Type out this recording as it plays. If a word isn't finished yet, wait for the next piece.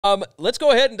Let's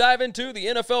go ahead and dive into the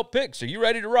NFL picks. Are you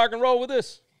ready to rock and roll with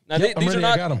this? Now, yep, I'm ready.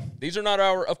 I got them. These are not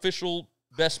our official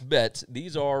best bets.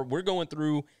 We're going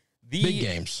through the big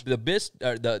games, the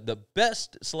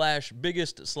best slash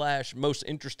biggest slash most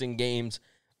interesting games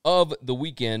of the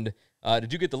weekend.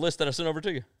 Did you get the list that I sent over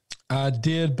to you? I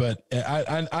did, but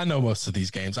I know most of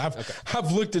these games.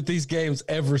 I've looked at these games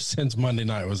ever since Monday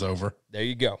night was over. There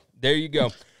you go.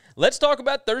 Let's talk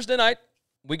about Thursday night.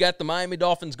 We got the Miami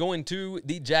Dolphins going to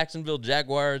the Jacksonville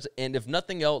Jaguars, and if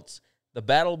nothing else, the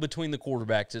battle between the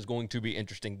quarterbacks is going to be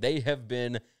interesting. They have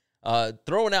been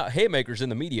throwing out haymakers in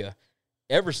the media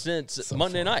ever since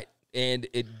Monday night, and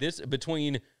this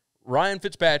between Ryan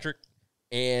Fitzpatrick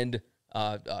and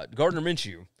Gardner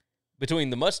Minshew, between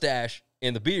the mustache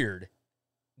and the beard,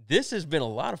 this has been a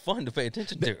lot of fun to pay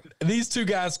attention to. These two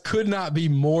guys could not be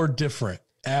more different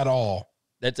at all.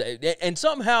 And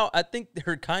somehow I think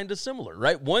they're kind of similar,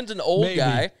 right? One's an old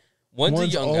guy, one's a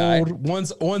young guy.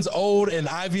 One's old and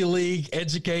Ivy League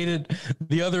educated.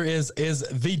 The other is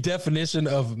the definition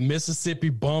of Mississippi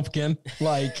bumpkin.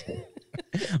 Like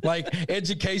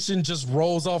education just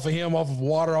rolls off of him, off of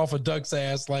water, off of duck's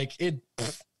ass.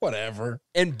 Whatever.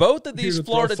 And both of these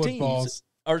Florida teams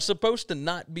are supposed to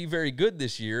not be very good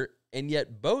this year, and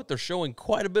yet both are showing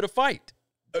quite a bit of fight.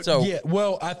 So yeah,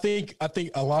 well, I think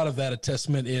a lot of that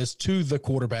testament is to the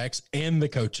quarterbacks and the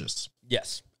coaches.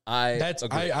 Yes,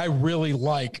 I really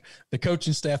like the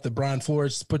coaching staff that Brian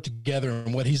Flores has put together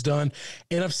and what he's done.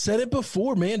 And I've said it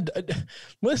before, man.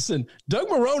 Listen, Doug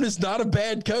Marrone is not a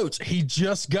bad coach. He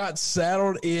just got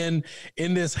saddled in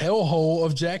this hellhole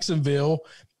of Jacksonville,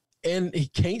 and he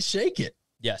can't shake it.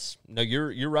 Yes, no,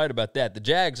 you're right about that. The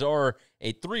Jags are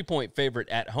a 3-point favorite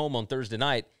at home on Thursday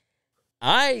night.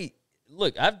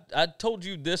 Look, I've told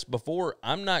you this before.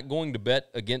 I'm not going to bet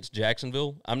against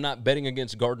Jacksonville. I'm not betting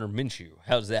against Gardner Minshew.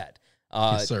 How's that?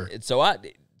 Yes, sir. So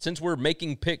since we're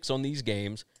making picks on these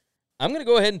games, I'm going to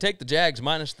go ahead and take the Jags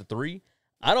minus the 3.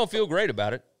 I don't feel great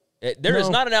about it. There is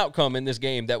not an outcome in this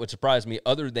game that would surprise me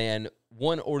other than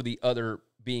one or the other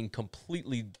being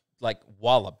completely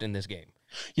walloped in this game.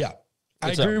 Yeah.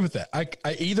 I agree with that.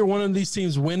 Either one of these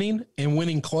teams winning and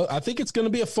winning close. I think it's going to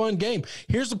be a fun game.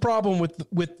 Here's the problem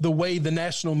with the way the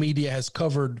national media has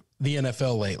covered the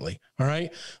NFL lately. All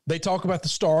right, they talk about the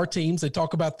star teams, they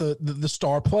talk about the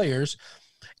star players,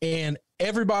 and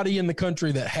everybody in the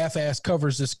country that half-ass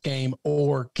covers this game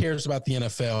or cares about the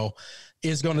NFL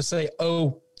is going to say,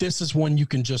 "Oh, this is one you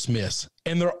can just miss."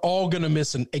 And they're all going to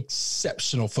miss an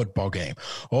exceptional football game.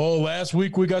 Oh, last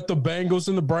week we got the Bengals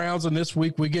and the Browns, and this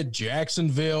week we get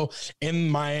Jacksonville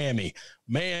and Miami.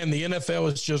 Man, the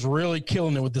NFL is just really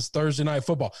killing it with this Thursday night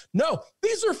football. No,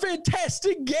 these are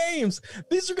fantastic games.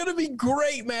 These are going to be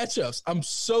great matchups. I'm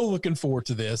so looking forward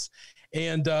to this.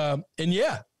 And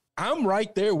yeah, I'm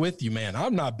right there with you, man.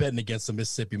 I'm not betting against the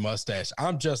Mississippi mustache.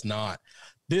 I'm just not.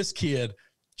 This kid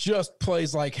just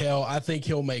plays like hell. I think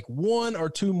he'll make one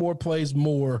or two more plays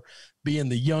more being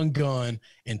the young gun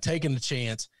and taking the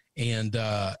chance and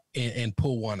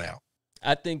pull one out.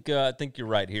 I think you're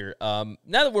right here. Now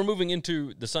that we're moving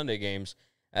into the Sunday games,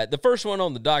 the first one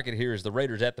on the docket here is the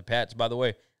Raiders at the Pats, by the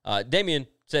way. Damian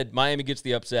said Miami gets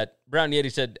the upset. Brown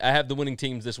Yeti said, I have the winning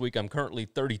teams this week. I'm currently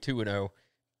 32-0.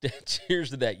 Cheers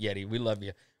to that, Yeti. We love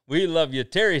you. We love you.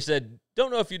 Terry said,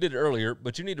 don't know if you did it earlier,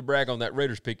 but you need to brag on that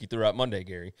Raiders pick you threw out Monday,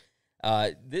 Gary.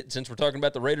 Since we're talking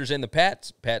about the Raiders and the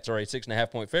Pats are a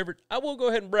 6.5-point favorite. I will go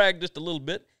ahead and brag just a little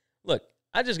bit. Look,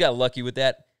 I just got lucky with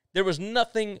that. There was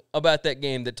nothing about that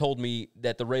game that told me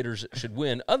that the Raiders should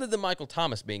win other than Michael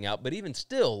Thomas being out. But even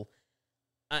still,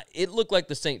 it looked like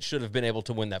the Saints should have been able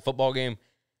to win that football game.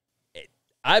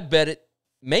 I bet it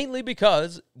mainly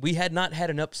because we had not had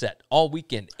an upset all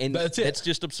weekend. And that's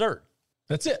just absurd.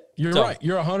 That's it. You're right.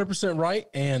 You're 100% right.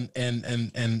 And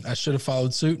I should have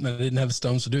followed suit, and I didn't have the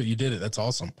stones to do it. You did it. That's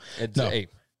awesome. Hey,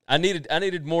 I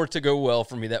needed more to go well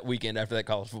for me that weekend after that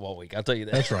college football week. I'll tell you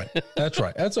that. That's right. That's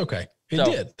right. That's okay. It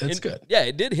did. That's good. Yeah,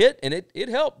 it did hit, and it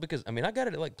helped because, I got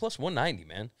it at plus 190,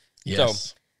 man.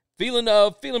 Yes.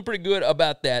 So feeling pretty good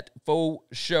about that faux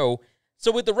show.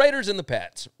 So with the Raiders and the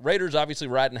Pats, Raiders obviously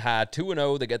riding high,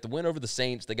 2-0. They got the win over the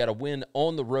Saints. They got a win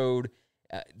on the road.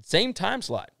 Same time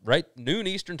slot, right? Noon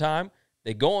Eastern time.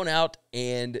 They going out,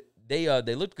 and they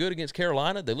looked good against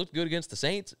Carolina. They looked good against the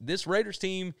Saints. This Raiders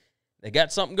team, they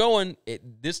got something going.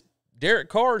 This Derek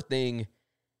Carr thing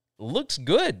looks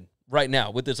good right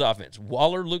now with this offense.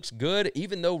 Waller looks good,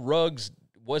 even though Ruggs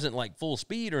wasn't full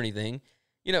speed or anything.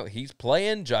 He's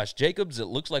playing. Josh Jacobs, it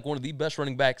looks like one of the best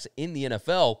running backs in the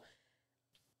NFL.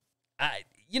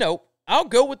 I'll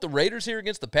go with the Raiders here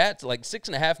against the Pats,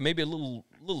 6.5, maybe a little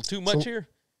too much here.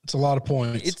 It's a lot of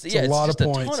points. It's a ton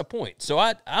of points. So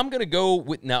I'm going to go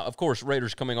with, now, of course,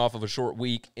 Raiders coming off of a short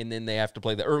week, and then they have to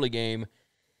play the early game.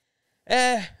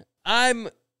 I'm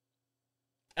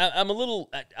a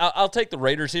little, I'll take the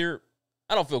Raiders here.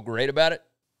 I don't feel great about it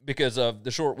because of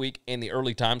the short week and the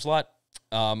early time slot.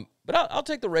 But I'll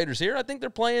take the Raiders here. I think they're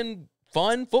playing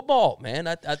fun football, man.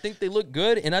 I think they look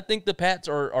good, and I think the Pats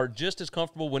are just as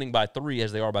comfortable winning by 3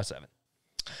 as they are by 7.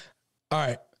 All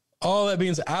right. All that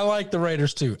means I like the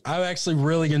Raiders too. I've actually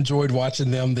really enjoyed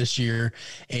watching them this year,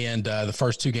 and the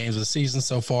first 2 games of the season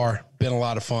so far been a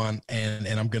lot of fun, and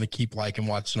I'm going to keep liking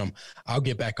watching them. I'll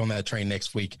get back on that train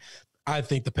next week. I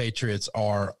think the Patriots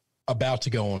are about to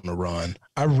go on a run.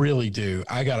 I really do.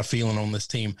 I got a feeling on this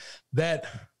team that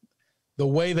the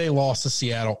way they lost to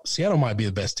Seattle might be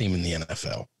the best team in the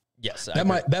NFL. Yes,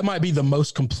 that might be the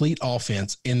most complete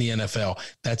offense in the NFL.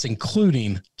 That's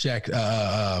including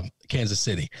Kansas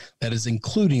City. That is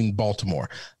including Baltimore.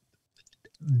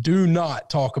 Do not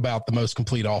talk about the most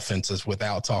complete offenses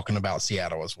without talking about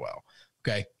Seattle as well.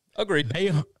 Okay, agreed.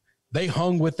 They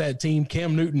hung with that team.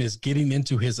 Cam Newton is getting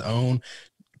into his own,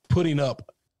 putting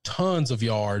up tons of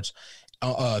yards,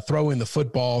 throwing the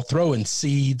football, throwing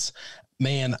seeds.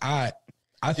 Man, I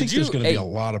think there's going to be a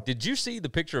lot of. Did you see the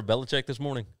picture of Belichick this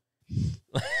morning?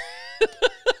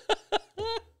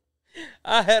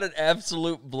 I had an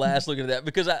absolute blast looking at that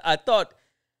because I thought,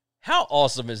 how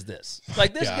awesome is this?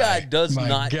 Like, this guy does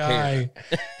not care.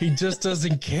 He just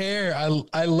doesn't care.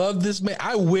 I love this man.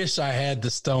 I wish I had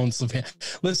the stones of him.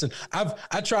 Listen,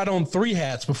 I tried on 3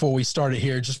 hats before we started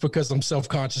here just because I'm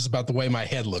self-conscious about the way my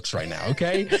head looks right now,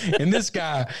 okay? And this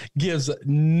guy gives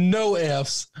no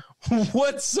Fs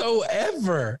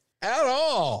whatsoever at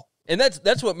all. And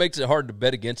that's what makes it hard to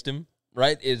bet against him,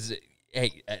 right? Is,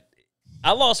 hey,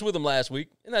 I lost with him last week,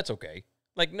 and that's okay.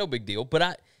 Like, no big deal.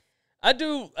 But I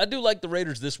do like the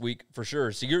Raiders this week for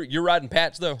sure. So you're riding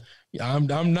Pats though? Yeah,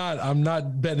 I'm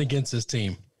not betting against this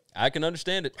team. I can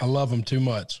understand it. I love them too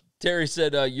much. Terry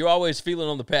said, you're always feeling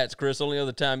on the Pats, Chris. Only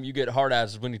other time you get hard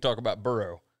eyes is when you talk about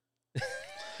Burrow.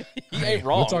 He ain't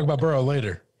wrong. We'll talk about Burrow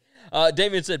later.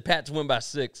 Damian said Pats win by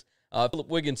 6. Philip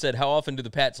Wiggins said, how often do the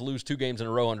Pats lose 2 games in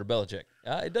a row under Belichick?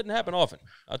 It doesn't happen often.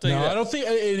 I'll tell you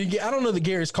that. I don't know that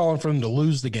Gary's calling for them to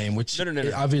lose the game, which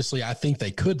no. Obviously I think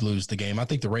they could lose the game. I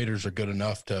think the Raiders are good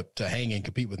enough to hang and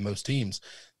compete with most teams.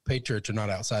 Patriots are not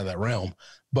outside of that realm,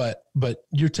 but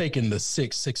you're taking the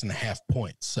 6.5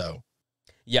 points. So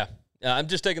yeah, I'm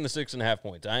just taking the 6.5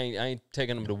 points. I ain't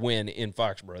taking them to win in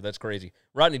Foxborough. That's crazy.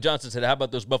 Rodney Johnson said, how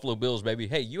about those Buffalo Bills, baby?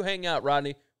 Hey, you hang out,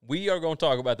 Rodney. We are going to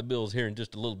talk about the Bills here in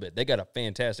just a little bit. They got a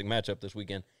fantastic matchup this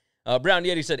weekend. Brown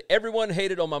Yeti said, everyone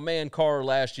hated on my man Carr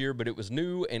last year, but it was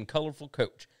new and colorful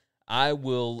coach. I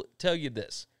will tell you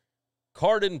this.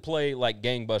 Carr didn't play like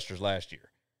gangbusters last year.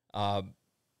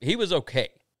 He was okay.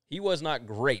 He was not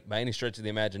great by any stretch of the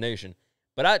imagination.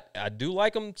 But I do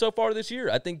like him so far this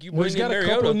year. I think you bring he's got in a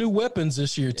couple of new weapons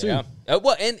this year, too. Yeah.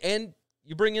 And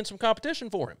you bring in some competition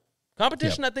for him.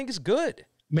 Competition, yep. I think, is good.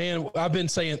 Man, I've been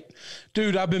saying,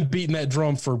 dude, I've been beating that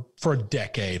drum for a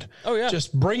decade. Oh, yeah.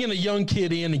 Just bringing a young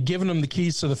kid in and giving him the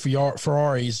keys to the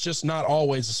Ferrari is just not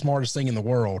always the smartest thing in the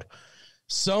world.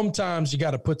 Sometimes you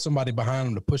got to put somebody behind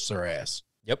them to push their ass.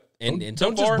 Yep. And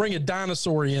don't just bring a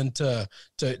dinosaur in to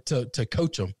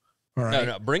coach them. All right.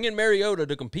 No. Bring in Mariota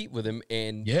to compete with him.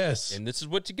 And yes. And this is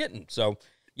what you're getting. So,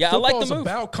 yeah, Football's I like the move.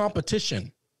 About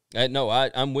competition. No,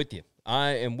 I'm with you. I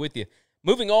am with you.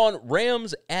 Moving on,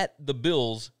 Rams at the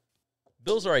Bills.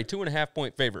 Bills are a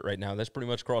 2.5-point favorite right now. That's pretty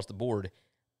much across the board.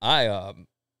 I'll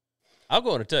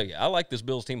go on and tell you, I like this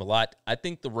Bills team a lot. I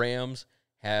think the Rams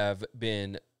have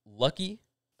been lucky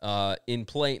in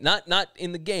playing, not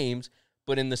in the games,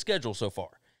 but in the schedule so far.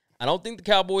 I don't think the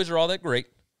Cowboys are all that great.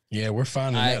 Yeah, we're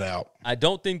finding that out. I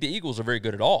don't think the Eagles are very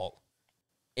good at all.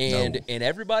 And No. and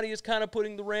everybody is kind of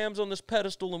putting the Rams on this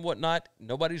pedestal and whatnot.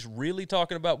 Nobody's really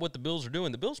talking about what the Bills are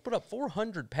doing. The Bills put up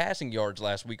 400 passing yards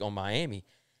last week on Miami.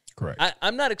 Correct.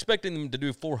 I'm not expecting them to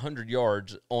do 400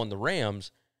 yards on the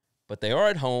Rams, but they are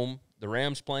at home. The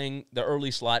Rams playing the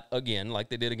early slot again like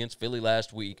they did against Philly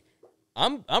last week.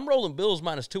 I'm rolling Bills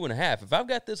minus 2.5. If I've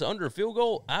got this under a field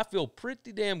goal, I feel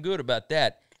pretty damn good about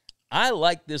that. I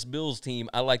like this Bills team.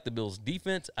 I like the Bills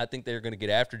defense. I think they're going to get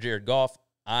after Jared Goff.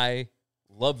 I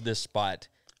love this spot.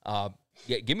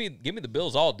 Yeah, give me the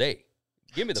Bills all day.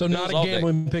 Give me the Bills all day. So not a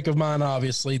gambling pick of mine,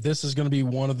 obviously. This is going to be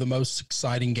one of the most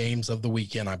exciting games of the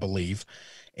weekend, I believe.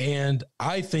 And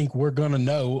I think we're going to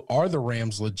know, are the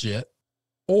Rams legit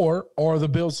or are the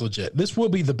Bills legit? This will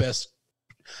be the best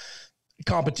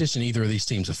competition either of these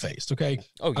teams have faced, okay?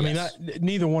 Oh, yes. I mean,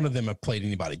 neither one of them have played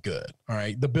anybody good, all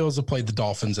right? The Bills have played the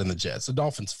Dolphins and the Jets. The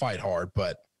Dolphins fight hard,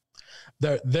 but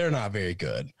They're not very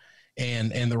good.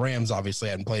 And the Rams obviously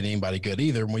hadn't played anybody good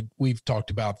either. And we've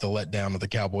talked about the letdown of the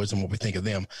Cowboys and what we think of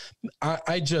them.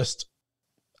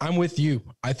 I'm with you.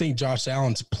 I think Josh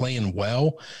Allen's playing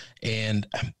well. And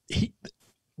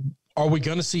are we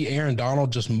going to see Aaron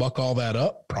Donald just muck all that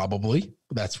up? Probably.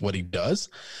 That's what he does.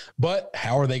 But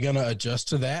how are they going to adjust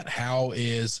to that? How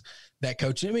is that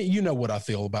coach? I mean, you know what I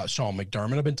feel about Sean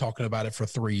McDermott. I've been talking about it for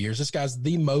 3 years. This guy's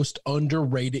the most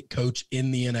underrated coach in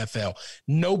the NFL.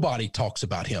 Nobody talks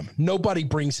about him. Nobody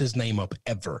brings his name up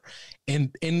ever.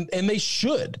 And they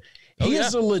should. He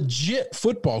is a legit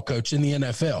football coach in the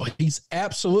NFL. He's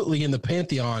absolutely in the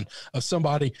pantheon of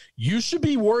somebody you should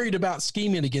be worried about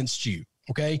scheming against you.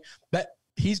 Okay. That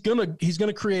he's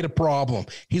gonna create a problem.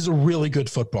 He's a really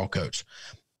good football coach.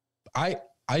 I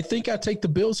think I take the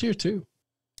Bills here too.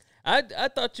 I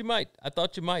thought you might.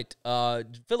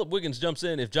 Philip Wiggins jumps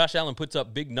in. If Josh Allen puts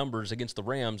up big numbers against the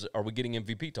Rams, are we getting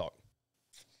MVP talk?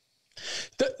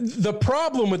 The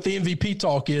problem with the MVP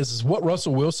talk is what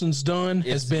Russell Wilson's done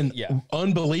has been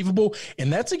unbelievable,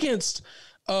 and that's against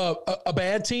a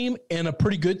bad team and a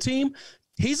pretty good team.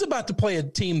 He's about to play a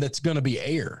team that's going to be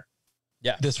air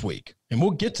this week, and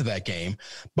we'll get to that game.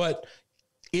 But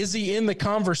is he in the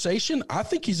conversation? I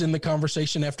think he's in the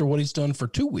conversation after what he's done for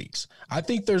 2 weeks. I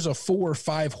think there's a 4 or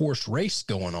 5 horse race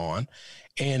going on,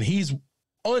 and he's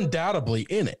undoubtedly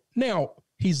in it. Now,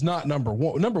 he's not number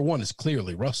one. Number one is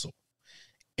clearly Russell.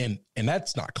 And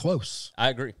that's not close. I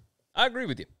agree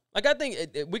with you. Like, I think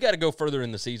we got to go further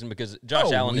in the season because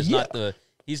Josh Allen is not the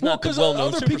well-known superstar.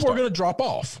 Other people are going to drop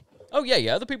off. Oh,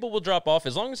 yeah. Other people will drop off.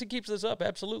 As long as he keeps this up,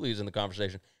 absolutely he's in the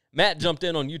conversation. Matt jumped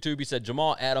in on YouTube. He said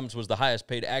Jamal Adams was the highest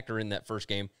paid actor in that first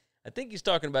game. I think he's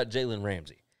talking about Jalen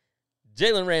Ramsey.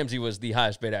 Jalen Ramsey was the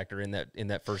highest paid actor in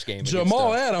that first game.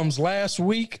 Jamal Adams last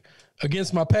week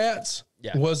against my Pats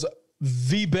was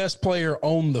the best player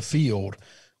on the field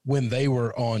when they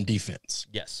were on defense.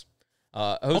 Yes.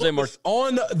 On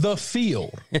the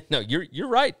field. No, you're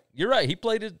right. You're right. He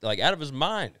played it like out of his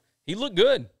mind. He looked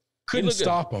good. Couldn't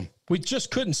stop him. We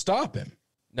just couldn't stop him.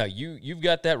 No, you've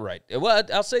got that right. Well,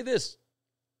 I'll say this.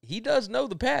 He does know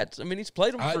the Pats. I mean, he's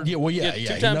played them for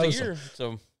 2 times a year.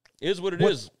 So it is what it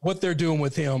is. What they're doing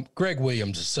with him, Greg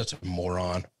Williams is such a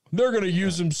moron. They're going to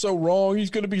use him so wrong.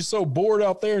 He's going to be so bored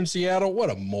out there in Seattle.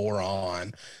 What a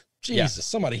moron. Jesus,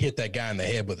 somebody hit that guy in the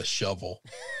head with a shovel.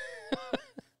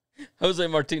 Jose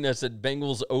Martinez said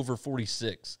Bengals over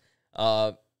 46.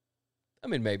 I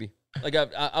mean, maybe. Like,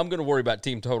 I'm going to worry about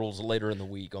team totals later in the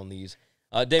week on these.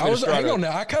 David Estrada, hang on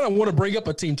now. I kind of want to bring up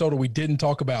a team total we didn't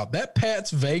talk about. That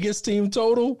Pats Vegas team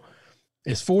total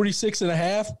is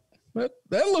 46.5. That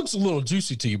looks a little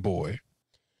juicy to you, boy.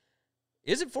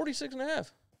 Is it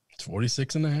 46.5? It's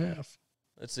 46.5.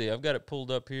 Let's see. I've got it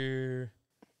pulled up here.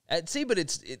 But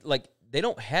it's like they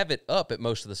don't have it up at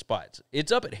most of the spots.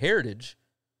 It's up at Heritage.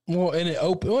 Well, and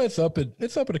it's up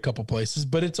at a couple places,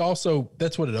 but it's also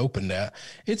that's what it opened at.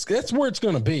 That's where it's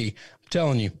going to be. I'm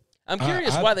telling you. I'm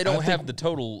curious why they don't have the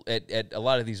total at a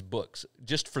lot of these books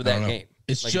just for that game.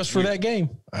 It's like, just for that game.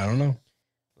 I don't know.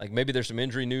 Like maybe there's some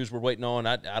injury news we're waiting on.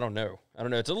 I don't know.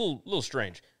 It's a little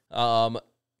strange.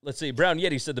 Let's see. Brown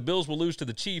Yeti said the Bills will lose to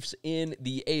the Chiefs in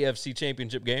the AFC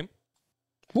Championship game.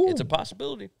 Ooh. It's a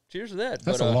possibility. Cheers to that.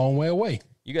 That's a long way away.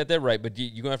 You got that right, but you're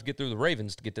going to have to get through the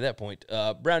Ravens to get to that point.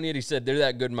 Brown Yeti said they're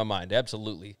that good in my mind.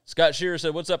 Absolutely. Scott Shearer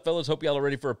said, what's up, fellas? Hope y'all are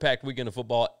ready for a packed weekend of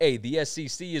football. Hey, the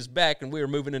SEC is back, and we are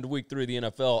moving into week 3 of the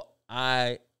NFL.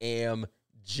 I am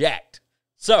jacked.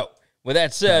 So, with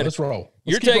that said, let's roll.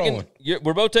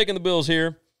 We're both taking the Bills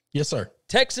here. Yes, sir.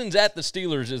 Texans at the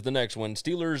Steelers is the next one.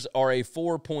 Steelers are a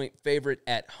 4-point favorite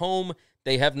at home.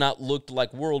 They have not looked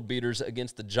like world beaters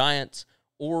against the Giants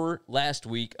or last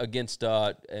week against,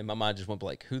 and my mind just went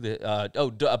blank.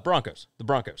 Broncos. The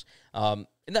Broncos. And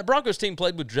that Broncos team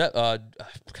played with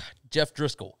Jeff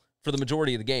Driscoll for the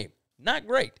majority of the game. Not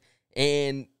great.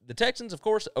 And the Texans, of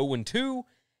course, 0-2,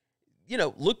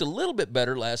 looked a little bit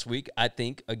better last week, I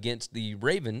think, against the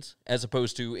Ravens, as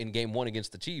opposed to in game 1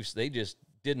 against the Chiefs. They just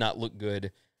did not look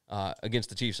good against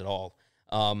the Chiefs at all.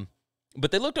 But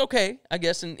they looked okay, I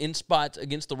guess, in spots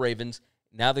against the Ravens.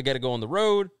 Now they got to go on the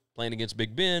road, playing against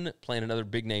Big Ben, playing another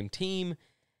big-name team.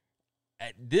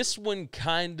 This one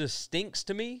kind of stinks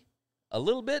to me a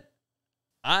little bit.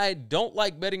 I don't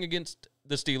like betting against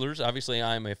the Steelers. Obviously,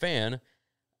 I'm a fan.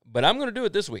 But I'm going to do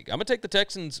it this week. I'm going to take the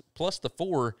Texans plus the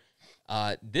 4.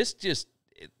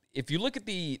 If you look at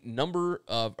the number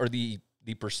of, or the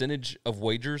percentage of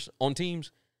wagers on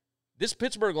teams, this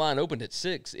Pittsburgh line opened at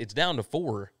 6. It's down to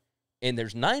 4. and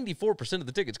there's 94% of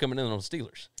the tickets coming in on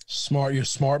Steelers. Smart. You're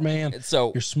smart, man.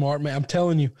 So you're smart, man. I'm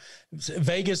telling you,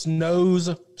 Vegas knows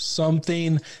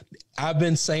something. I've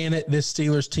been saying it. This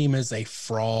Steelers team is a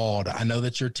fraud. I know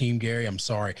that's your team, Gary. I'm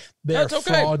sorry. They're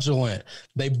fraudulent.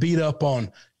 They beat up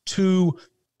on two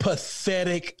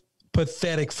pathetic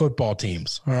football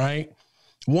teams. All right.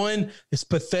 One is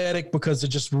pathetic because they're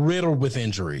just riddled with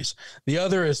injuries. The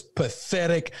other is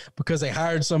pathetic because they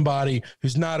hired somebody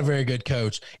who's not a very good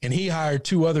coach, and he hired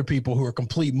two other people who are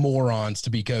complete morons to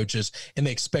be coaches, and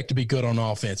they expect to be good on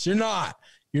offense. You're not.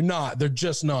 They're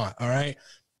just not, all right?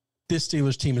 This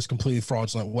Steelers team is completely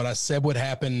fraudulent. What I said would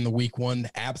happen in the week one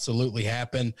absolutely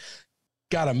happened.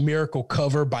 Got a miracle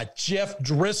cover by Jeff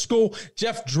Driscoll.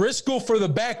 Jeff Driscoll for the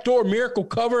backdoor miracle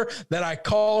cover that I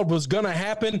called was going to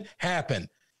happen.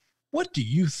 What do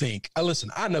you think? Listen,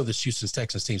 I know this Houston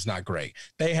Texans team's not great.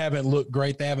 They haven't looked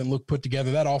great. They haven't looked put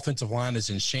together. That offensive line is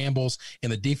in shambles,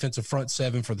 and the defensive front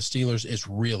seven for the Steelers is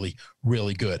really,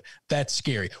 really good. That's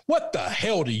scary. What the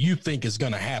hell do you think is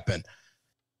going to happen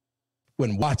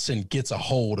when Watson gets a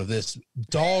hold of this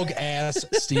dog-ass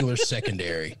Steelers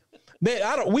secondary?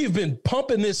 We've been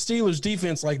pumping this Steelers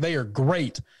defense like they are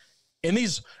great. And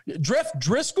these Jeff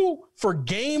Driscoll for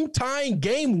game-tying,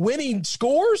 game-winning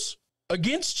scores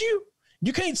against you,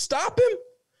 you can't stop him?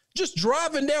 Just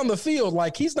driving down the field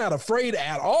like he's not afraid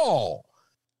at all.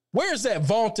 Where's that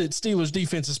vaunted Steelers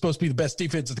defense is supposed to be the best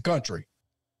defense in the country?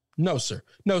 No, sir.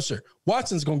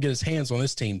 Watson's going to get his hands on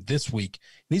this team this week,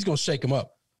 and he's going to shake them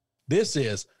up.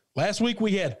 Last week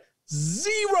we had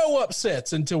 0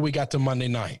 upsets until we got to Monday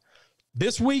night.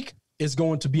 This week is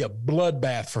going to be a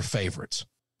bloodbath for favorites.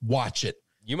 Watch it.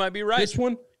 You might be right. This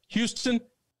one, Houston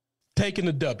taking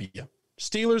the W.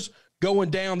 Steelers going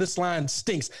down. This line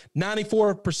stinks.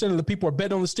 94% of the people are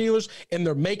betting on the Steelers, and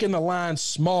they're making the line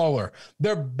smaller.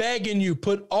 They're begging you,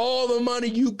 put all the money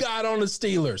you got on the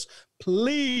Steelers.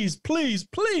 Please, please,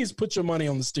 please put your money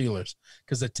on the Steelers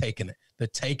because they're taking it. They're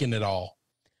taking it all.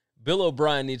 Bill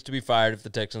O'Brien needs to be fired if the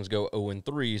Texans go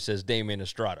 0-3, says Damian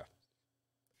Estrada.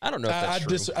 I don't know if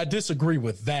that's true. I disagree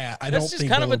with that. I that's don't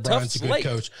think Bill O'Brien's a good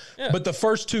coach. Yeah. But the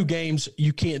first 2 games,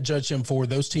 you can't judge him for.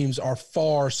 Those teams are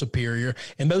far superior,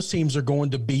 and those teams are going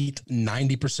to beat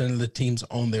 90% of the teams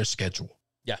on their schedule.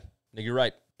 Yeah, you're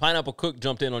right. Pineapple Cook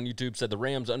jumped in on YouTube, said the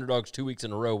Rams underdogs 2 weeks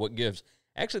in a row. What gives?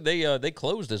 Actually, they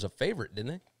closed as a favorite,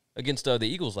 didn't they, against the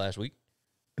Eagles last week?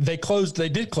 They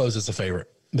did close as a favorite.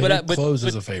 They did close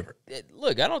as a favorite.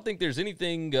 Look, I don't think there's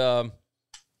anything.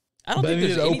 They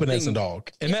did open as a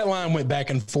dog, and that line went back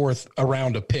and forth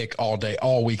around a pick all day,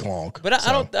 all week long. But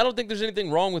I don't think there's anything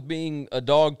wrong with being a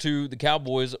dog to the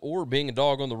Cowboys or being a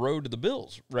dog on the road to the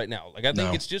Bills right now. Like I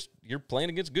think it's just you're playing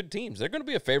against good teams. They're going to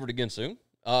be a favorite again soon.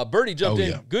 Birdie jumped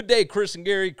in. Yeah. Good day, Chris and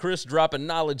Gary. Chris dropping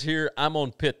knowledge here. I'm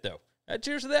on Pitt though.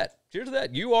 Cheers to that. Cheers to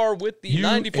that. You are with the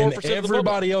 94% of the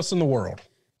everybody else in the world.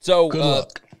 So good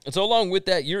luck. So along with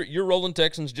that, you're rolling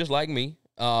Texans just like me.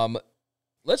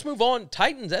 Let's move on.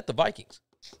 Titans at the Vikings.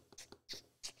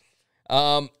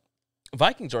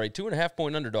 Vikings are a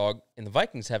 2.5-point underdog, and the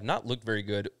Vikings have not looked very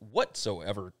good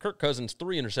whatsoever. Kirk Cousins,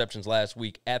 3 interceptions last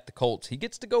week at the Colts. He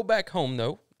gets to go back home,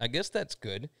 though. I guess that's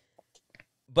good.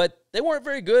 But they weren't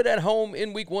very good at home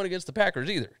in week 1 against the Packers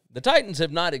either. The Titans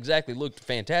have not exactly looked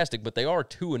fantastic, but they are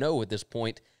 2-0 at this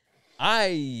point.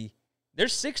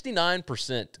 There's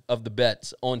 69% of the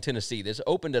bets on Tennessee. This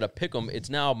opened at a pick'em. It's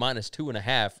now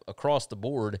 -2.5 across the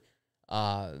board.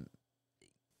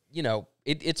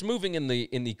 It's moving in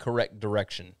the correct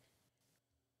direction.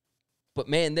 But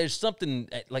man, there's something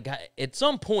at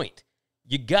some point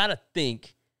you gotta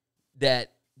think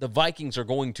that the Vikings are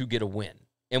going to get a win,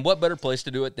 and what better place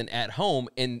to do it than at home?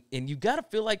 And you gotta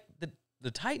feel like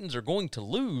the Titans are going to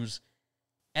lose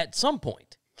at some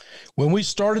point. When we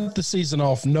started the season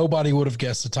off, nobody would have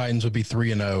guessed the Titans would be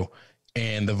 3-0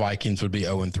 and the Vikings would be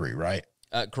 0-3, right?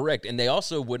 Correct. And they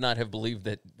also would not have believed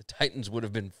that the Titans would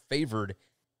have been favored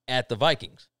at the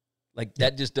Vikings.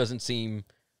 That just doesn't seem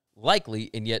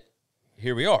likely, and yet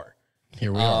here we are.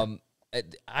 Here we are.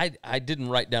 I didn't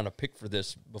write down a pick for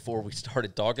this before we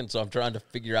started talking, so I'm trying to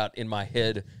figure out in my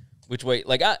head which way.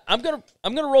 I'm gonna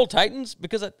roll Titans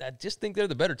because I just think they're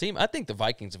the better team. I think the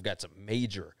Vikings have got some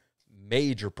major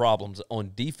problems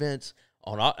on defense,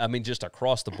 just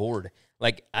across the board.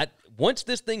 Once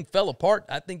this thing fell apart,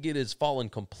 I think it has fallen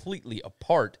completely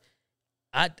apart.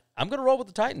 I'm going to roll with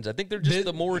the Titans. I think they're just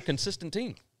the more consistent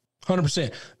team.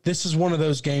 100%. This is one of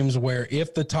those games where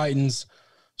if the Titans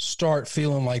start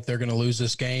feeling like they're going to lose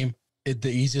this game,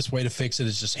 the easiest way to fix it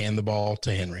is just hand the ball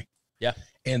to Henry. Yeah.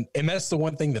 And that's the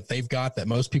one thing that they've got that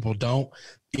most people don't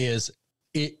is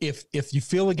if you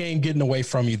feel a game getting away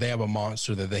from you, they have a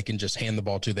monster that they can just hand the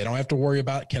ball to. They don't have to worry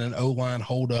about, can an O-line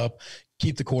hold up,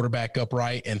 keep the quarterback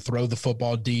upright, and throw the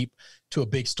football deep to a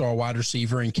big star wide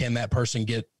receiver, and can that person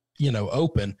get,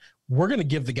 open? We're going to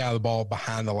give the guy the ball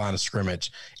behind the line of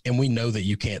scrimmage, and we know that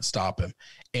you can't stop him.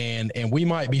 And we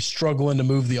might be struggling to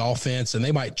move the offense, and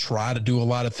they might try to do a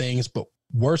lot of things, but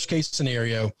worst case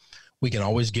scenario, we can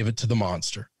always give it to the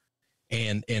monster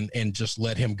and just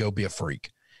let him go be a freak.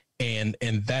 And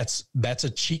that's a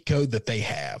cheat code that they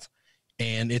have.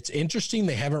 And it's interesting,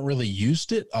 they haven't really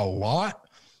used it a lot.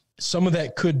 Some of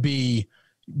that could be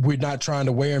we're not trying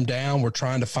to wear them down. We're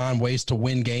trying to find ways to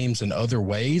win games in other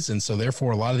ways. And so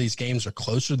therefore a lot of these games are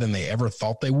closer than they ever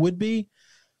thought they would be.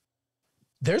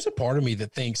 There's a part of me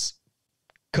that thinks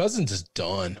Cousins is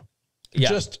done.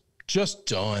 Yeah. Just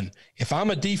done. If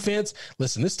I'm a defense,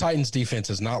 listen, this Titans defense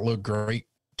has not looked great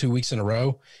 2 weeks in a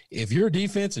row. If you're a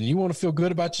defense and you want to feel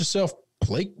good about yourself,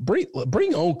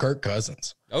 bring on Kirk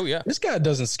Cousins. Oh yeah. This guy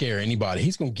doesn't scare anybody.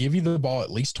 He's going to give you the ball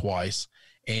at least twice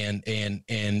and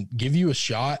give you a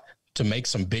shot to make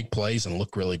some big plays and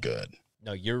look really good.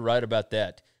 No, you're right about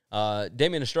that.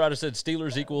 Damian Estrada said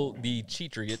Steelers equal the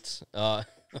Cheatriots.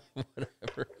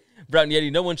 Whatever. Brown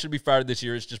Yeti, no one should be fired this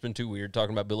year. It's just been too weird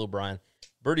talking about Bill O'Brien.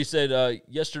 Birdie said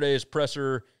yesterday's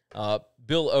presser,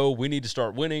 Bill O, we need to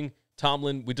start winning.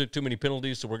 Tomlin, we took too many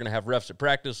penalties, so we're going to have refs at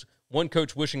practice. One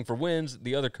coach wishing for wins,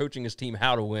 the other coaching his team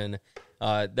how to win.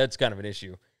 That's kind of an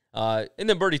issue. And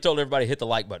then Birdie told everybody hit the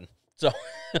like button. So,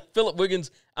 Philip Wiggins,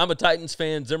 I'm a Titans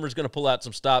fan. Zimmer's going to pull out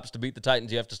some stops. To beat the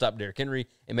Titans, you have to stop Derrick Henry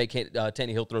and make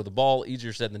Tannehill throw the ball.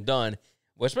 Easier said than done.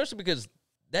 Well, especially because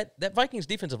that Vikings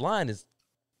defensive line is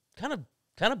kind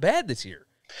of bad this year.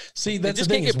 See, that's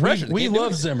the thing. We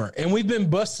love Zimmer, and we've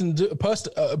been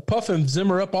puffing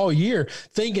Zimmer up all year,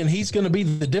 thinking he's going to be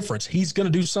the difference. He's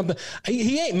going to do something.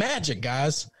 He ain't magic,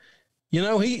 guys.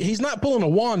 He's not pulling a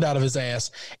wand out of his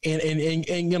ass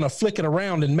and going to flick it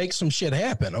around and make some shit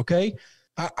happen, okay?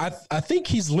 I think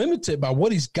he's limited by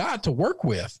what he's got to work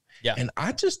with. Yeah. And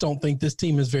I just don't think this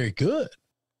team is very good.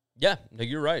 Yeah, no,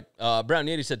 you're right. Brown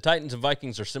Yeti said Titans and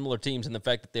Vikings are similar teams in the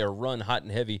fact that they are run hot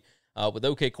and heavy with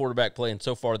okay quarterback play, and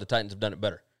so far the Titans have done it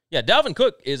better. Yeah, Dalvin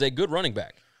Cook is a good running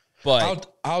back. But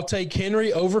I'll take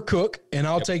Henry over Cook, and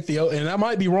I'll take and I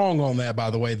might be wrong on that, by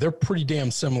the way. They're pretty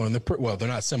damn similar, and they're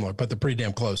not similar, but they're pretty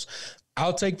damn close.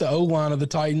 I'll take the O-line of the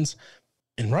Titans,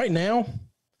 and right now,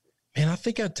 man, I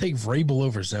think I'd take Vrabel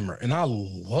over Zimmer, and how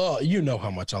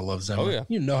much I love Zimmer. Oh, yeah.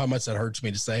 You know how much that hurts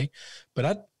me to say,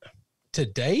 but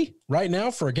today, right now,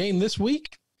 for a game this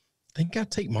week, I think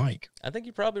I'd take Mike. I think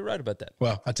you're probably right about that.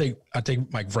 Well, I take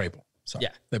Mike Vrabel. Sorry,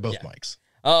 yeah, they're both Mikes.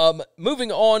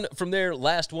 Moving on from there,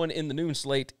 last one in the noon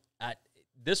slate.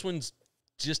 This one's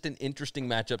just an interesting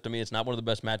matchup to me. It's not one of the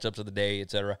best matchups of the day,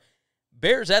 etc.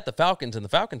 Bears at the Falcons, and the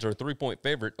Falcons are a 3-point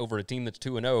favorite over a team that's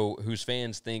 2-0, whose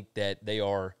fans think that they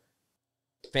are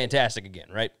fantastic again,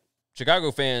 right?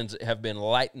 Chicago fans have been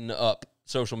lighting up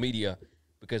social media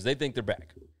because they think they're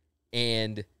back.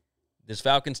 And this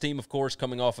Falcons team, of course,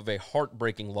 coming off of a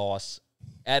heartbreaking loss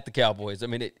at the Cowboys. I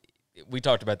mean, we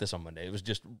talked about this on Monday. It was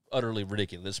just utterly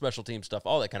ridiculous. Special team stuff,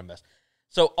 all that kind of mess.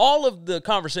 So all of the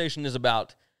conversation is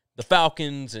about the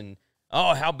Falcons and,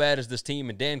 oh, how bad is this team?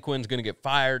 And Dan Quinn's going to get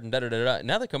fired and da-da-da-da.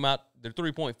 Now they come out, they're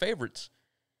 3-point favorites.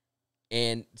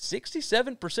 And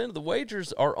 67% of the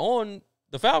wagers are on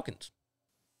the Falcons.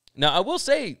 Now, I will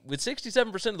say, with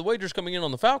 67% of the wagers coming in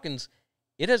on the Falcons,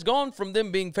 it has gone from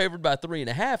them being favored by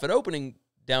 3.5 at opening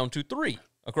down to 3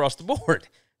 across the board.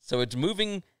 So it's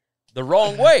moving the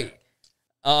wrong way.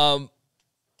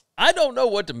 I don't know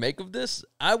what to make of this.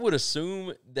 I would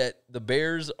assume that the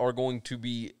Bears are going to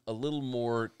be a little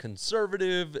more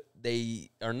conservative. They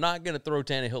are not going to throw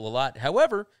Tannehill a lot.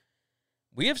 However,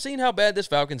 we have seen how bad this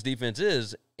Falcons defense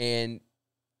is. And,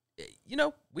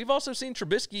 we've also seen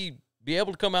Trubisky be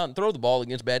able to come out and throw the ball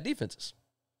against bad defenses.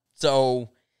 So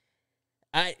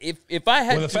if I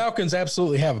had the Falcons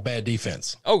absolutely have a bad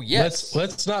defense. Oh, yes.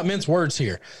 Let's not mince words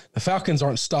here. The Falcons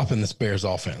aren't stopping this Bears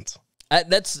offense. I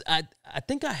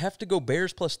think I have to go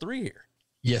Bears +3 here.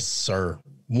 Yes, sir.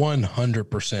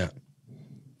 100%.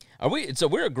 So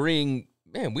we're agreeing,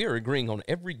 man, we are agreeing on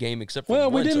every game except for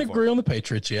we didn't agree on the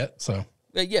Patriots yet, so.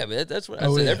 Yeah, but that's what I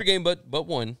said. Yeah. Every game but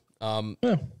one.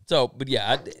 So, but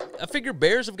yeah, I figure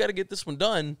Bears have got to get this one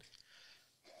done.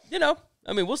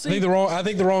 We'll see. I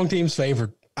think the wrong team's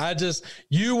favored.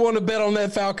 You want to bet on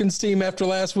that Falcons team after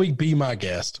last week? Be my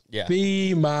guest. Yeah.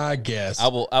 Be my guest. I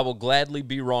will gladly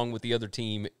be wrong with the other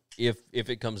team if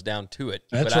it comes down to it.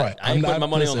 That's right. I ain't putting my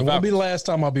money on the Falcons. It won't be the last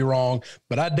time I'll be wrong,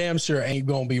 but I damn sure ain't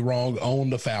going to be wrong on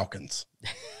the Falcons.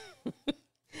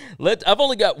 I've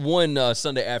only got one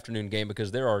Sunday afternoon game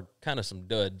because there are kind of some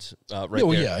duds right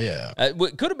there. Yeah.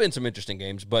 Could have been some interesting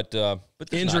games, but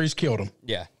injuries killed them.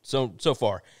 Yeah, so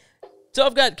far. So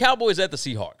I've got Cowboys at the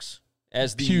Seahawks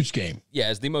as the huge game. Yeah,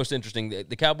 as the most interesting.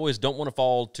 The Cowboys don't want to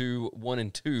fall to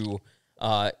 1-2,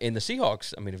 and the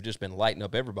Seahawks, I mean, have just been lighting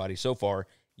up everybody so far.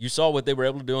 You saw what they were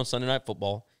able to do on Sunday Night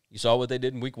Football. You saw what they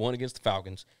did in Week 1 against the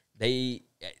Falcons.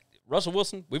 Russell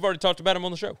Wilson, we've already talked about him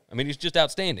on the show. I mean, he's just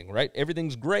outstanding, right?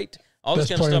 Everything's great. All Best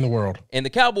this kind of player stuff in the world. And the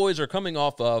Cowboys are coming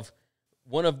off of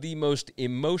one of the most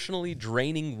emotionally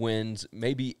draining wins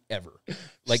maybe ever.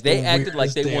 Like, they acted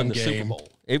like they won the Super Bowl.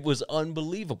 It was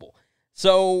unbelievable.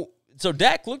 So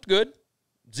Dak looked good.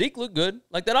 Zeke looked good.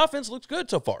 Like, that offense looks good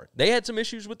so far. They had some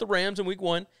issues with the Rams in Week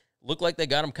 1. Looked like they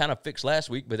got them kind of fixed last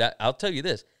week, but I'll tell you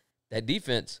this. That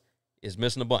defense is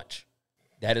missing a bunch.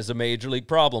 That is a major league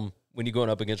problem when you're going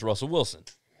up against Russell Wilson.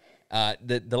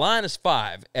 The line is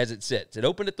 5 as it sits. It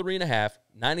opened at 3.5.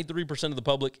 93% of the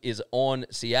public is on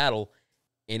Seattle,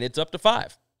 and it's up to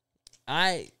 5.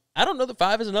 I don't know that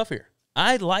 5 is enough here.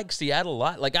 I like Seattle a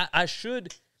lot. Like, I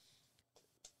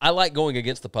like going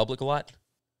against the public a lot.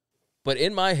 But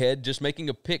in my head, just making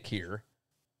a pick here,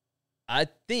 I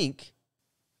think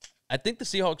the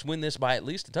Seahawks win this by at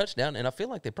least a touchdown, and I feel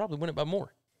like they probably win it by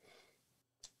more.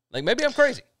 Like, maybe I'm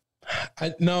crazy.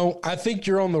 No, I think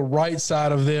you're on the right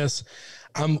side of this.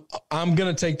 I'm going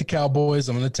to take the Cowboys.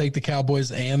 I'm going to take the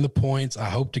Cowboys and the points. I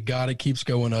hope to God it keeps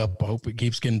going up. I hope it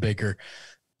keeps getting bigger.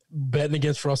 Betting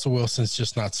against Russell Wilson is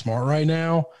just not smart right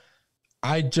now.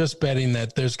 I just betting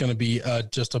that there's going to be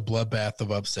just a bloodbath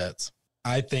of upsets.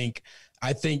 I think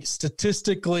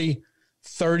statistically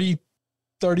 30,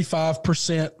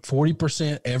 35%,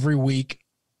 40% every week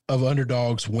of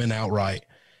underdogs win outright.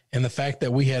 And the fact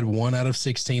that we had 1 out of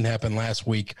 16 happen last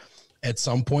week, at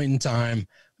some point in time,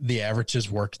 the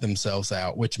averages worked themselves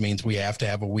out, which means we have to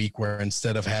have a week where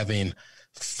instead of having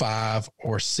 5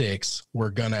 or 6, we're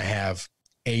going to have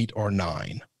 8 or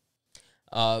 9.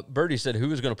 Birdie said,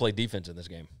 who is going to play defense in this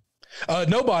game?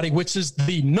 Nobody, which is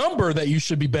the number that you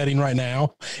should be betting right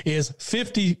now, is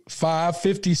 55,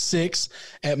 56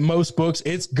 at most books.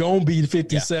 It's going to be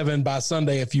 57 by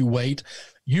Sunday if you wait.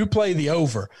 You play the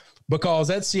over. Because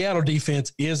that Seattle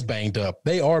defense is banged up.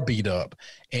 They are beat up.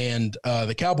 And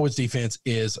the Cowboys defense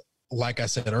is, like I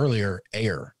said earlier,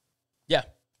 air. Yeah.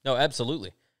 No,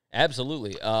 absolutely.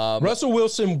 Absolutely. Russell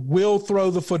Wilson will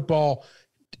throw the football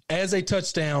as a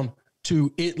touchdown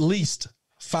to at least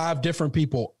 5 different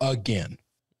people again.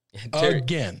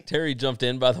 Terry jumped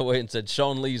in, by the way, and said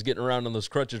Sean Lee's getting around on those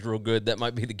crutches real good. That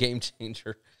might be the game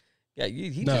changer. Yeah,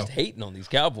 he's just hating on these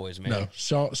Cowboys, man. No,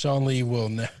 Sean Lee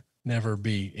will never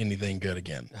be anything good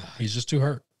again. He's just too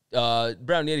hurt.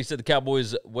 Brown Yeti said the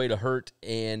Cowboys way to hurt,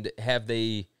 and have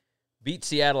they beat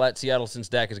Seattle at Seattle since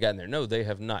Dak has gotten there? No, they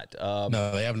have not.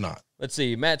 No, they have not. Let's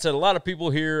see. Matt said a lot of people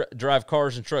here drive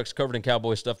cars and trucks covered in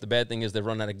Cowboy stuff. The bad thing is they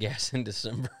run out of gas in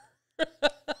December.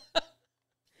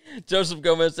 Joseph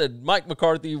Gomez said Mike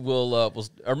McCarthy will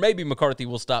or maybe McCarthy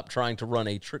will stop trying to run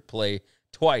a trick play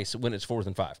twice when it's 4th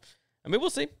and 5. I mean, we'll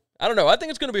see. I don't know. I think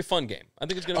it's going to be a fun game.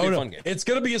 It's going to be a fun game. It's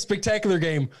going to be a spectacular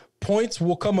game. Points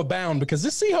will come abound because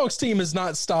this Seahawks team is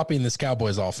not stopping this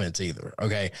Cowboys offense either,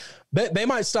 okay? They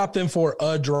might stop them for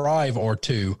a drive or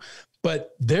 2,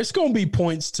 but there's going to be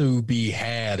points to be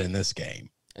had in this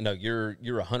game. No, you're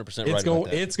 100% right about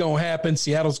that. It's going to happen.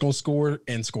 Seattle's going to score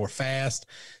and score fast.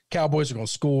 Cowboys are going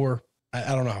to score.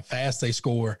 I don't know how fast they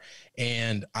score,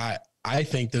 and I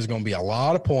think there's going to be a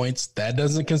lot of points. That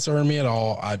doesn't concern me at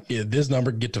all. This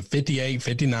number get to 58,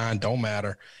 59, don't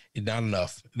matter. It's not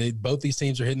enough. Both these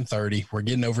teams are hitting 30. We're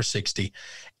getting over 60.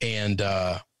 And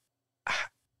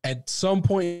at some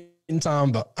point in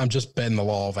time, I'm just betting the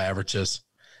law of averages.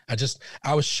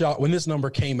 I was shocked when this number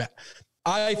came out.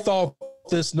 I thought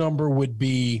this number would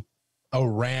be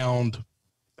around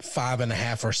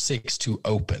 5.5 or 6 to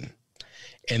open.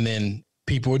 And then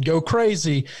people would go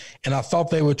crazy, and I thought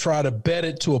they would try to bet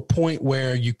it to a point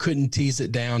where you couldn't tease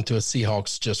it down to a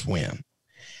Seahawks just win.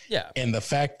 Yeah. And the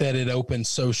fact that it opened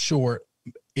so short,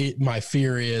 my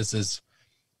fear is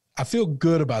I feel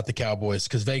good about the Cowboys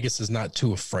because Vegas is not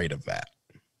too afraid of that.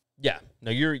 Yeah.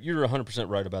 No, you're 100%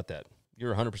 right about that.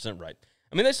 You're 100% right.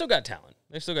 I mean, they still got talent.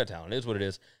 It is what it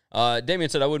is. Damian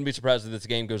said, I wouldn't be surprised if this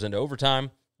game goes into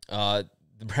overtime. The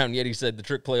Brown Yeti said the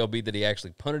trick play will be that he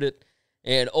actually punted it.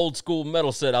 And Old School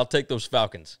Metal said, I'll take those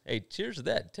Falcons. Hey, cheers to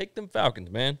that. Take them Falcons,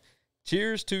 man.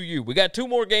 Cheers to you. We got 2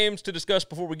 more games to discuss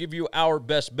before we give you our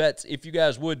best bets. If you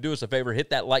guys would do us a favor, hit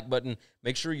that like button.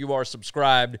 Make sure you are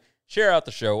subscribed. Share out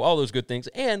the show. All those good things.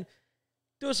 And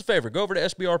do us a favor. Go over to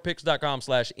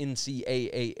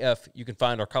sbrpicks.com/NCAAF. You can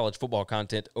find our college football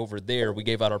content over there. We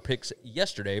gave out our picks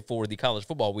yesterday for the college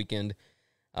football weekend.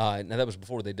 Now, that was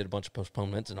before they did a bunch of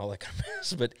postponements and all that kind of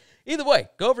mess. But either way,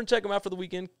 go over and check them out for the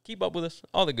weekend. Keep up with us.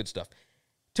 All the good stuff.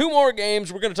 2 more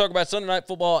games. We're going to talk about Sunday Night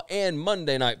Football and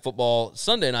Monday Night Football.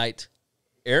 Sunday night,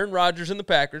 Aaron Rodgers and the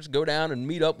Packers go down and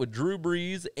meet up with Drew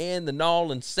Brees and the New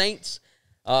Orleans Saints.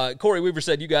 Corey Weaver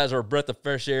said, you guys are a breath of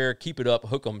fresh air. Keep it up.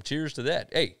 Hook 'em. Cheers to that.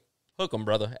 Hey, hook 'em,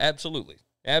 brother. Absolutely.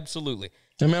 Absolutely.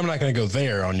 I mean, I'm not going to go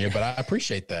there on you, but I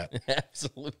appreciate that.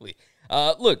 Absolutely.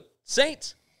 Look,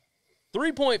 Saints,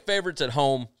 3-point favorites at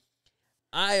home.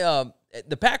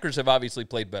 The Packers have obviously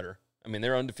played better. I mean,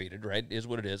 they're undefeated, right? Is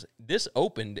what it is. This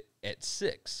opened at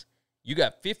 6. You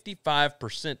got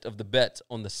 55% of the bets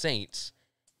on the Saints,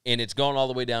 and it's gone all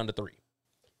the way down to 3.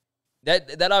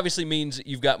 That obviously means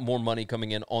you've got more money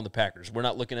coming in on the Packers. We're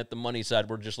not looking at the money side.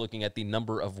 We're just looking at the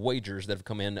number of wagers that have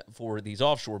come in for these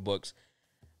offshore books.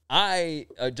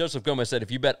 Joseph Gomez said,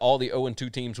 if you bet all the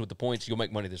 0-2 teams with the points, you'll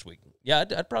make money this week. Yeah,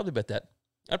 I'd probably bet that.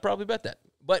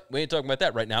 But we ain't talking about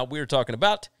that right now. We're talking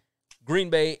about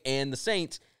Green Bay and the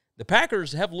Saints. The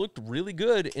Packers have looked really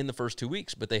good in the first 2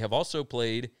 weeks, but they have also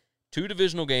played 2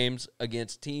 divisional games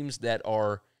against teams that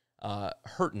are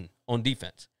hurting on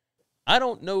defense. I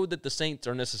don't know that the Saints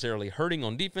are necessarily hurting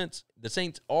on defense. The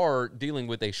Saints are dealing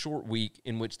with a short week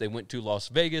in which they went to Las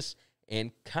Vegas and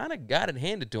kind of got it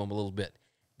handed to them a little bit.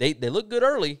 They look good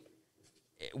early.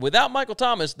 Without Michael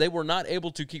Thomas, they were not able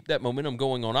to keep that momentum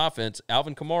going on offense.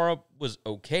 Alvin Kamara was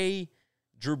okay.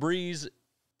 Drew Brees,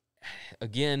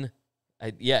 again,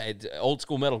 old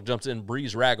school metal jumps in.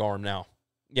 Brees rag arm now.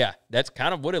 Yeah, that's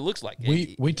kind of what it looks like.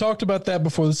 We talked about that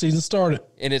before the season started.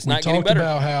 And it's not getting better. We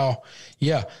talked about how,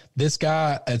 this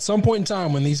guy, at some point in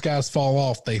time when these guys fall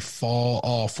off, they fall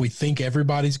off. We think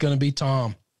everybody's going to be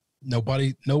Tom.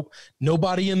 Nobody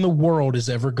in the world is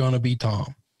ever going to be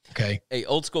Tom. Okay. Hey,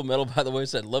 old school metal, by the way,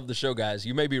 said, love the show, guys.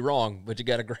 You may be wrong, but you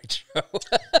got a great show.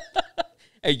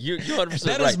 Hey, you're 100%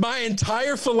 That right. is my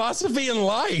entire philosophy in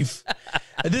life.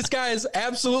 This guy has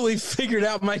absolutely figured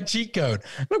out my cheat code.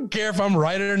 I don't care if I'm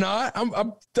right or not.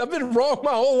 I've been wrong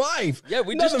my whole life. Yeah,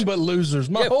 nothing but losers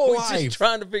my whole life. We're just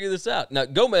trying to figure this out. Now,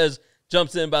 Gomez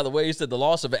jumps in, by the way. He said, the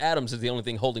loss of Adams is the only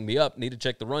thing holding me up. Need to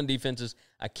check the run defenses.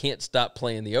 I can't stop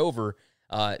playing the over.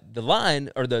 The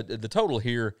line, or the total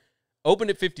here,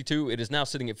 opened at 52. It is now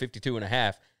sitting at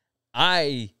 52.5.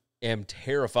 I am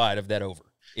terrified of that over.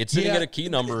 It's sitting at a key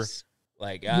number.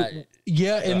 And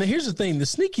here's the thing: the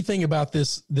sneaky thing about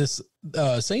this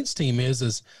Saints team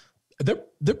is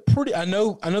they're pretty. I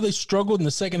know they struggled in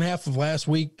the second half of last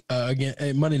week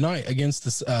Monday night against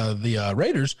the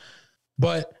Raiders,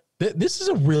 but this is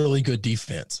a really good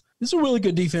defense. This is a really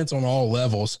good defense on all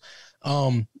levels.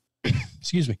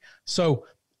 Excuse me. So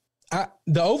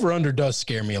the over/under does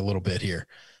scare me a little bit here,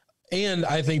 and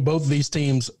I think both of these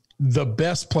teams. The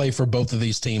best play for both of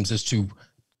these teams is to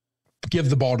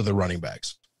give the ball to the running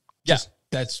backs.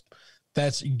 That's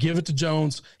give it to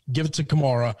Jones, give it to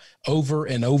Kamara over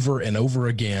and over and over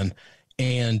again.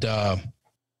 And,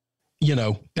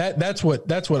 that's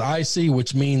what I see,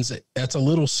 which means that's a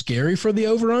little scary for the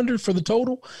over under for the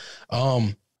total.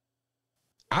 I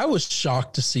was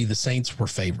shocked to see the Saints were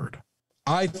favored.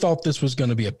 I thought this was going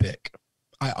to be a pick.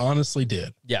 I honestly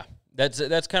did. Yeah,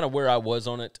 that's kind of where I was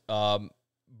on it.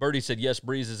 Birdie said, yes,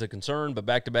 Brees is a concern, but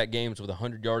back-to-back games with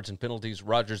 100 yards and penalties,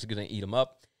 Rodgers is going to eat them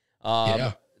up.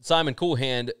 Simon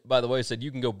Coolhand, by the way, said you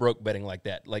can go broke betting like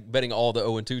that, like betting all the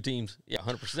 0-2 teams. Yeah,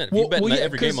 100%. If you bet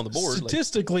every game on the board.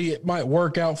 Statistically, it might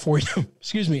work out for you.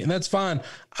 Excuse me, and that's fine.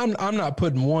 I'm not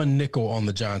putting one nickel on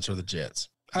the Giants or the Jets.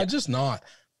 I'm just not.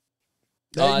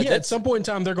 At some point in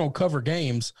time, they're going to cover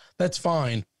games. That's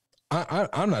fine.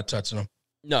 I'm not touching them.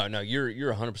 No, you're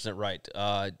 100% right.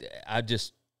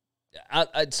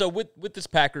 So with this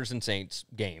Packers and Saints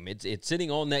game, it's sitting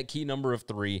on that key number of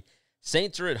 3.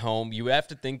 Saints are at home. You have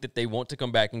to think that they want to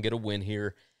come back and get a win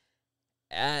here.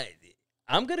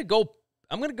 I'm gonna go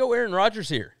Aaron Rodgers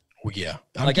here. Well, yeah,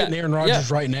 I'm getting Aaron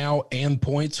Rodgers right now and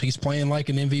points. He's playing like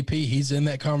an MVP. He's in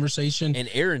that conversation. And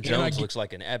Aaron Jones looks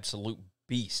like an absolute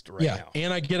beast right now.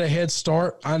 And I get a head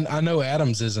start. I know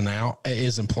Adams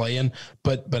isn't playing,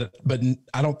 but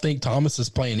I don't think Thomas is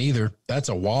playing either. That's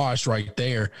a wash right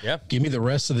there. Yeah. Give me the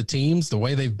rest of the teams the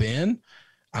way they've been.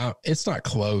 It's not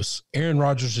close. Aaron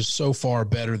Rodgers is so far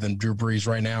better than Drew Brees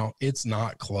right now. It's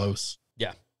not close.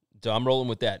 Yeah. So I'm rolling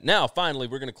with that. Now, finally,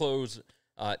 we're going to close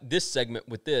this segment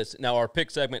with this. Now, our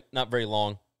pick segment, not very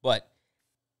long, but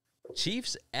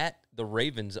Chiefs at the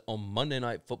Ravens on Monday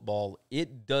Night Football.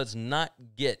 It does not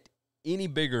get any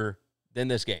bigger than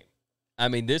this game. I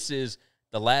mean, this is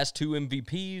the last 2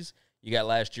 MVPs. You got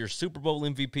last year's Super Bowl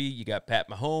MVP. You got Pat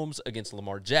Mahomes against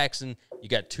Lamar Jackson. You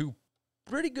got two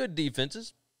pretty good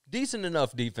defenses, decent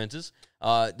enough defenses.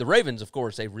 The Ravens, of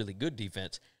course, a really good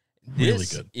defense.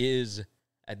 These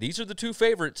are the two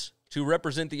favorites to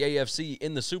represent the AFC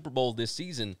in the Super Bowl this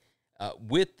season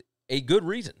with a good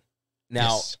reason.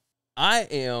 Now, yes.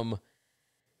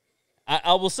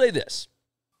 I will say this.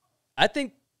 I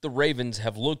think the Ravens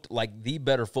have looked like the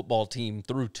better football team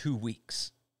through 2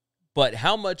 weeks. But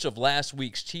how much of last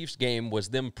week's Chiefs game was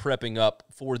them prepping up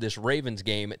for this Ravens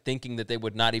game, thinking that they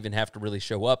would not even have to really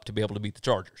show up to be able to beat the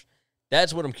Chargers?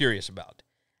 That's what I'm curious about.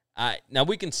 Now,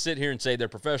 we can sit here and say they're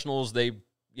professionals. They,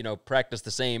 practice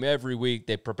the same every week.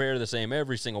 They prepare the same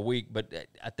every single week. But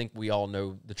I think we all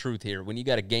know the truth here. When you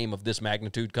got a game of this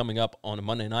magnitude coming up on a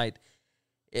Monday night,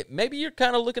 maybe you're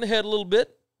kind of looking ahead a little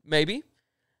bit. Maybe.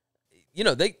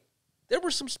 There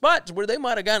were some spots where they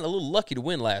might have gotten a little lucky to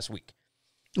win last week.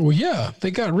 Well, yeah,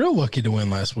 they got real lucky to win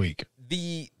last week.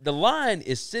 The line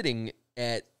is sitting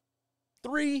at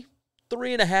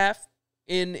 3.5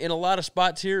 in a lot of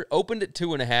spots here. Opened at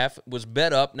 2.5, was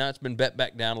bet up. Now it's been bet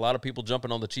back down. A lot of people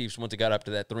jumping on the Chiefs once it got up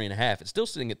to that 3.5. It's still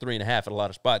sitting at 3.5 at a lot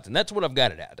of spots, and that's what I've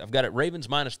got it at. I've got it Ravens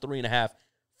minus 3.5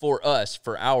 for us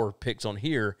for our picks on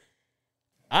here.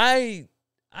 I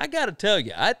got to tell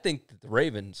you, I think that the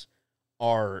Ravens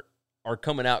are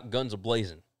coming out guns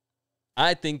a-blazing.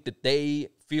 I think that they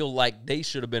feel like they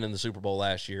should have been in the Super Bowl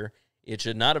last year. It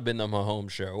should not have been the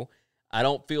Mahomes show. I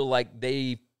don't feel like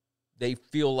they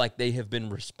feel like they have been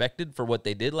respected for what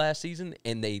they did last season,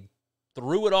 and they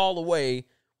threw it all away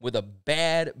with a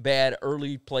bad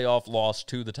early playoff loss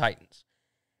to the Titans.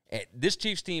 This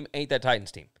Chiefs team ain't that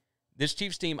Titans team. This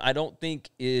Chiefs team, I don't think,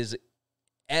 is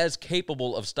as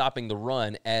capable of stopping the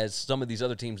run as some of these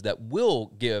other teams that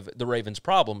will give the Ravens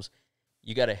problems.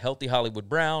 You got a healthy Hollywood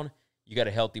Brown. You got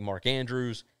a healthy Mark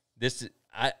Andrews.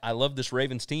 I love this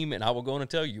Ravens team, and I will go on and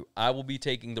tell you, I will be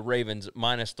taking the Ravens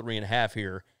minus 3.5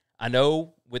 here. I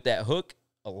know with that hook,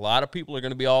 a lot of people are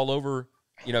going to be all over,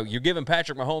 you're giving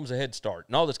Patrick Mahomes a head start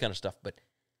and all this kind of stuff, but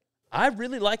I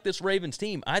really like this Ravens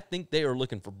team. I think they are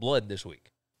looking for blood this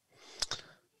week.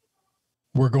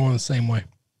 We're going the same way.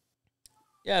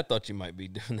 Yeah, I thought you might be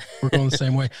doing that. We're going the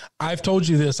same way. I've told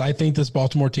you this. I think this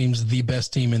Baltimore team's the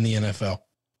best team in the NFL.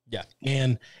 Yeah.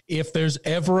 And if there's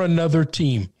ever another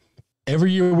team,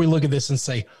 every year we look at this and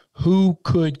say, who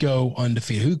could go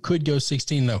undefeated? Who could go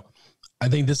 16-0? I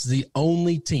think this is the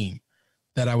only team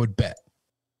that I would bet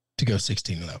to go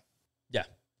 16-0. Yeah.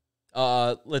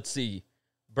 Let's see.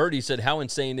 Birdie said, how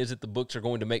insane is it the books are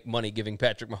going to make money giving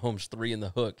Patrick Mahomes 3 in the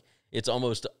hook? It's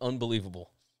almost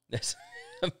unbelievable.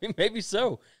 Maybe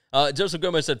so. Joseph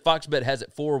Gomez said, Fox Bet has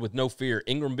it 4 with no fear.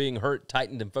 Ingram being hurt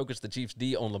tightened and focused the Chiefs'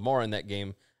 D on Lamar in that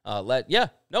game.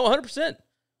 100%.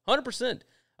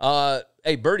 100%.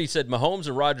 Hey, Birdie said Mahomes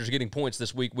and Rodgers getting points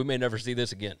this week. We may never see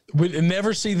this again. We'll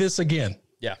never see this again.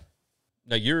 Yeah.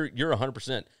 No, you're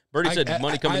 100%. Birdie said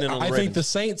money coming in on the Ravens. I think the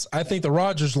Saints, I think the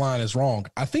Rodgers line is wrong.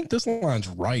 I think this line's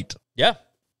right. Yeah.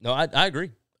 No, I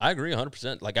agree. I agree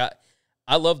 100%. Like,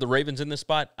 I love the Ravens in this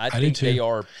spot. I think they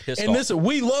are pissed off. And listen,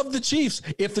 we love the Chiefs.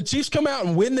 If the Chiefs come out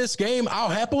and win this game, I'll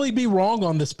happily be wrong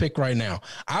on this pick right now.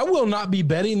 I will not be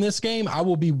betting this game. I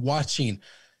will be watching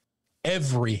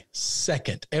every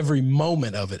second, every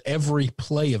moment of it, every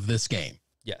play of this game.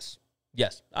 Yes.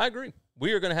 I agree.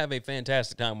 We are going to have a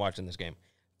fantastic time watching this game.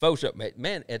 Folks,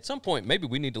 man, at some point, maybe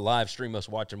we need to live stream us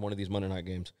watching one of these Monday night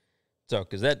games. So,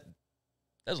 because that's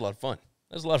a lot of fun.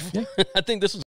 That's a lot of fun. Yeah. I think this was